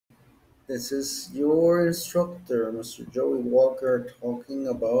This is your instructor, Mr. Joey Walker, talking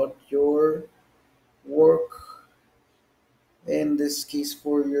about your work, in this case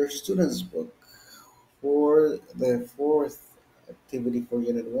for your students' book, for the fourth activity for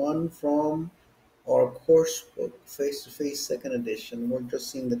Unit 1 from our course book, Face to Face Second Edition. We're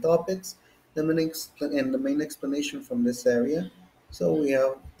just seeing the topics, and the main explanation from this area. So we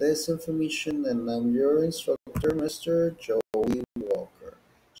have this information, and I'm your instructor, Mr. Joey Walker.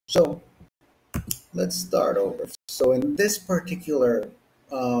 So let's start over. So in this particular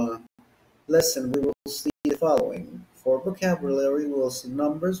uh, lesson, we will see the following. For vocabulary, we'll see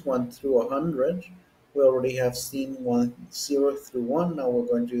numbers 1 through 100. We already have seen 0 through 1. Now we're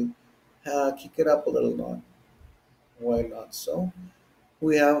going to kick it up a little more. Why not so?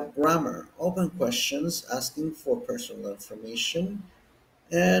 We have grammar, open questions asking for personal information.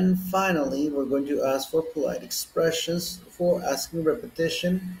 And finally, we're going to ask for polite expressions for asking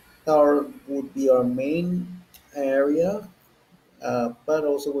repetition. That would be our main area, but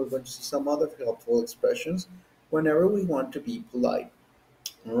also we're going to see some other helpful expressions whenever we want to be polite.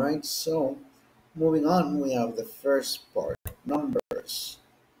 All right, so moving on, we have the first part, numbers.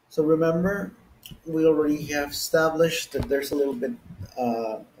 So remember, we already have established that there's a little bit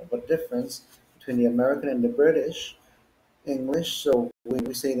of a difference between the American and the British English. So when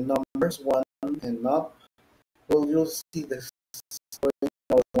we say the numbers one and up, well, you'll see this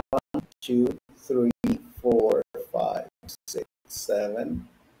one, two, three, four, five, six, seven,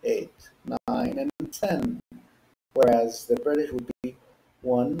 eight, 9, and 10. Whereas the British would be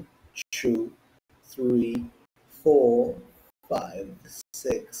one, two, three, four, five,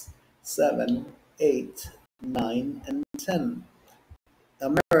 six, seven, 8, 9, and 10.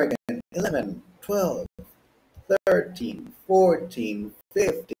 American 11, 12, 13, 14,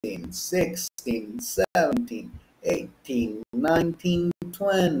 15, 16, 17, 18, 19,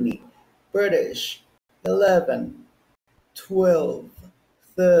 20. British 11, 12,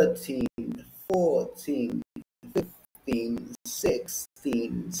 13, 14, 15,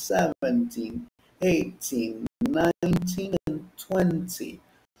 16, 17, 18, 19, and 20.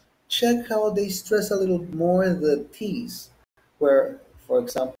 Check how they stress a little more the T's, where, for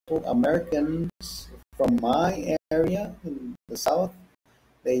example, Americans from my area in the South,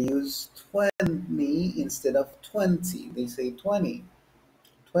 they use 20 instead of 20. They say 20,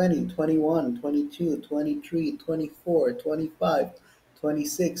 20, 21, 22, 23, 24, 25,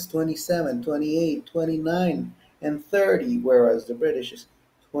 26, 27, 28, 29, and 30, whereas the British is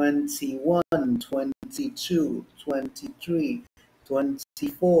 21, 22, 23,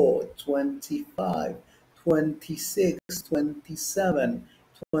 24, 25, 26, 27,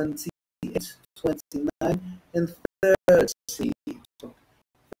 28, 29, and 30.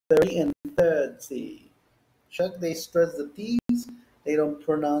 30 and 30. Check, they stress the T's, they don't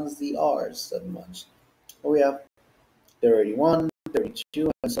pronounce the R's that much. We have 31,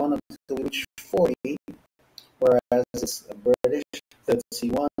 32, and so on until we reach 40, whereas it's a British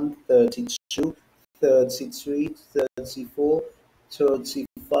 31, 32, 33, 34,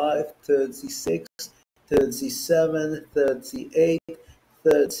 35, 36, 37, 38,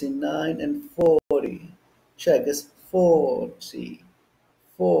 39, and 40. Check, it's 40.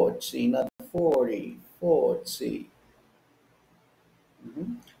 40, not 40, 40.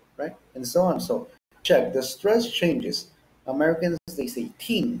 Right? And so on. So check, the stress changes. Americans, they say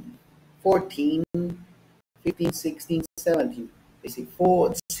teen, 14, 15, 16, 17. They say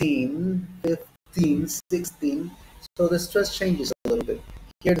 14, 15, 16. So the stress changes a little bit.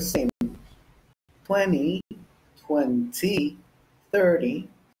 Here the same, 20, 20, 30,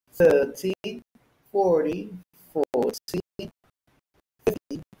 30, 40, 40,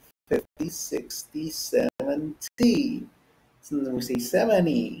 50, 60, 70. So then we say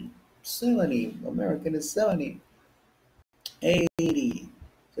 70, 70. American is 70. 80.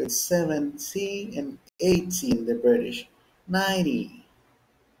 So it's 70 and 80 in the British. 90.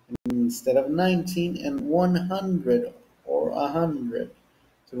 Instead of 19 and 100 or 100.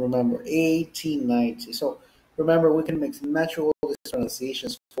 So remember, 1890. So remember, we can mix and match all these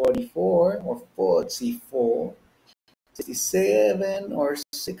pronunciations. 44 or 44. 67 or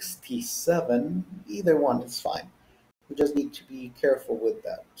 67, either one is fine. We just need to be careful with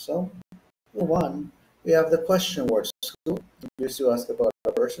that. So, move on. We have the question words. Who used to ask about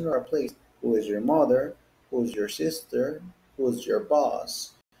a person or a place. Who is your mother? Who is your sister? Who is your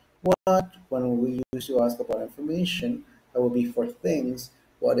boss? What? When we used to ask about information, that would be for things.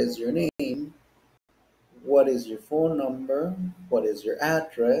 What is your name? What is your phone number? What is your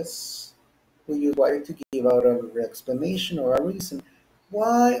address? We use why to give out an explanation or a reason.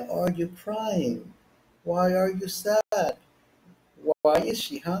 Why are you crying? Why are you sad? Why is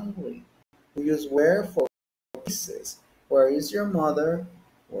she hungry? We use where for places. Where is your mother?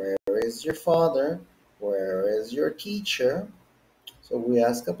 Where is your father? Where is your teacher? So we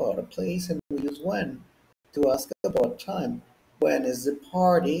ask about a place and we use when to ask about time. When is the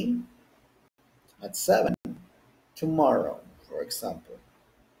party? At 7 tomorrow, for example.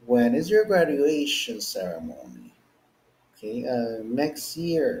 When is your graduation ceremony? Okay, next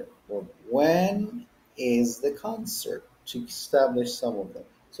year. Or when is the concert? To establish some of them.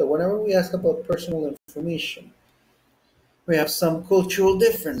 So whenever we ask about personal information, we have some cultural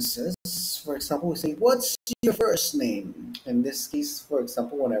differences. For example, we say, "What's your first name?" In this case, for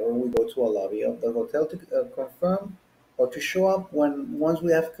example, whenever we go to a lobby of the hotel to confirm or to show up, when once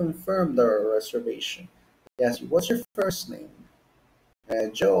we have confirmed our reservation, they ask you, "What's your first name?"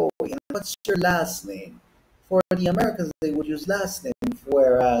 Joe. And what's your last name? For the Americans, they would use last name,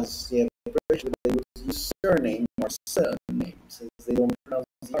 whereas the British they would use surname or surname, since they don't pronounce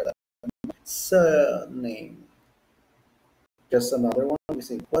the R. Surname. Just another one. We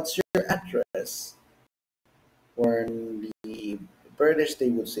say, "What's your address?" Or in the British, they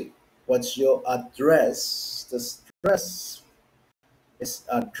would say, "What's your address?" The stress is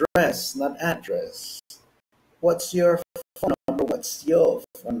address, not address. What's your phone number? What's your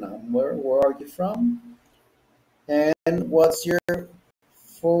phone number? Where are you from? And what's your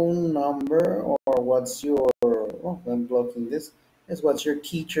phone number? Or what's your, oh, I'm blocking this. Is what's your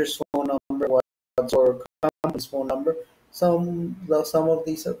teacher's phone number? What's your company's phone number? Some of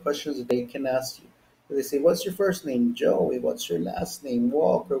these are questions that they can ask you. They say, "What's your first name, Joey? What's your last name,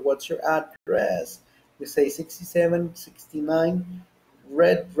 Walker? What's your address?" You say 6769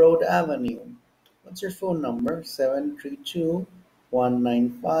 Red Road Avenue. What's your phone number?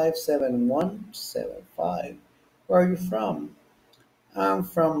 732-195-7175. Where are you from? I'm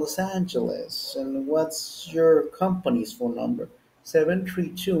from Los Angeles. And what's your company's phone number?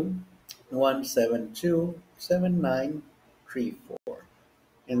 732-172-7934.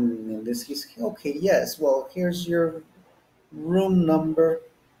 And in this case, okay, yes, well, here's your room number.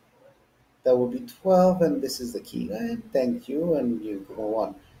 That would be 12, and this is the key. Thank you, and you go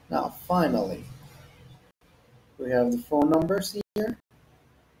on. Now, finally, we have the phone numbers here.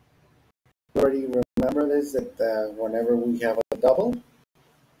 You already remember this that whenever we have a double,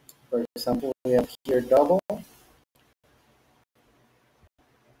 for example, we have here double,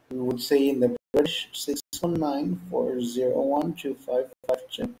 we would say in the British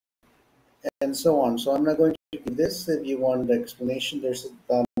 619-401-2552, and so on. So I'm not going to do this. If you want the explanation, there's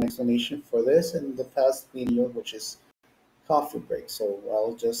an explanation for this in the past video, which is coffee break. So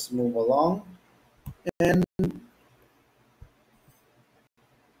I'll just move along. And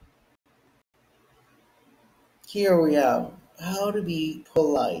here we have how to be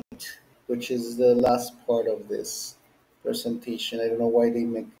polite, which is the last part of this presentation. I don't know why they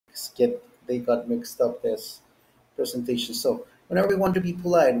got mixed up this presentation. So whenever we want to be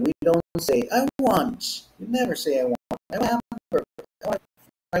polite, we don't say "I want." We never say "I want." I want a hamburger.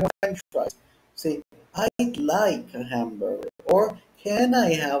 I want French fries. Say "I'd like a hamburger," or "Can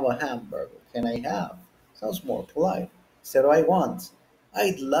I have a hamburger?" Can I have? Sounds more polite. Instead of "I want,"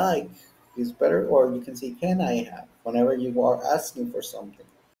 "I'd like" is better. Or you can say "Can I have?" Whenever you are asking for something.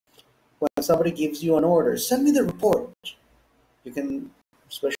 When somebody gives you an order, send me the report. You can,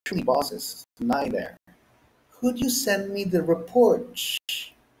 especially bosses, deny there. Could you send me the report?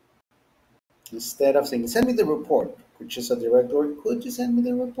 Instead of saying, "Send me the report," which is a direct order, "Could you send me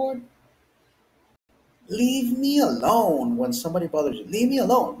the report?" Leave me alone when somebody bothers you. Leave me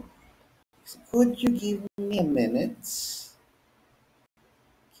alone. Could you give me a minute?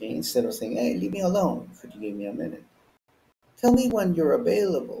 Okay, instead of saying, "Hey, leave me alone," could you give me a minute? Tell me when you're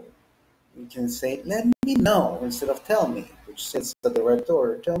available. You can say, "Let me know," instead of "tell me," which says the direct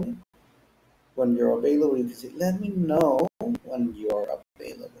order. Tell me when you're available. You can say, "Let me know when you're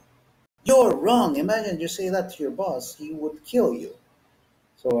available." You're wrong. Imagine you say that to your boss, he would kill you.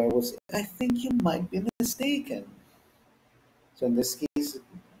 So I was, "I think you might be mistaken." So in this case,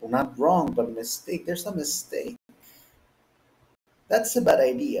 well, not wrong, but mistake. There's a mistake. That's a bad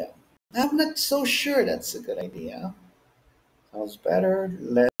idea. I'm not so sure that's a good idea. Sounds better,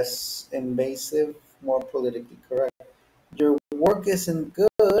 less invasive, more politically correct. Your work isn't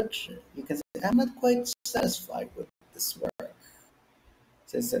good. You can say, "I'm not quite satisfied with this work."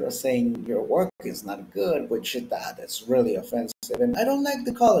 So instead of saying your work is not good, which is that is really offensive, and "I don't like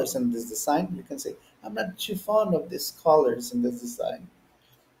the colors in this design," you can say, "I'm not too fond of these colors in this design."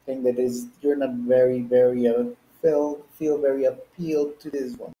 Thing that is you're not very feel very appealed to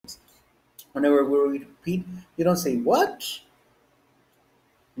these ones. Whenever we repeat, you don't say "what."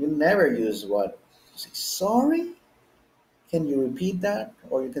 You never use "what." You say "sorry." Can you repeat that?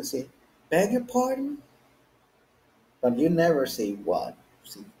 Or you can say Beg your pardon? But you never say what.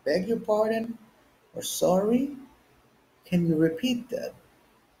 You say beg your pardon or sorry. Can you repeat that?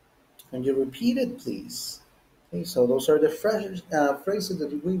 Can you repeat it, please? Okay, so those are the phrases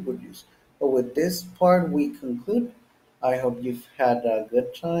that we would use. But with this part, we conclude. I hope you've had a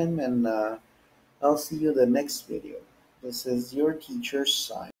good time, and I'll see you in the next video. This is your teacher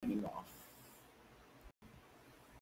signing off.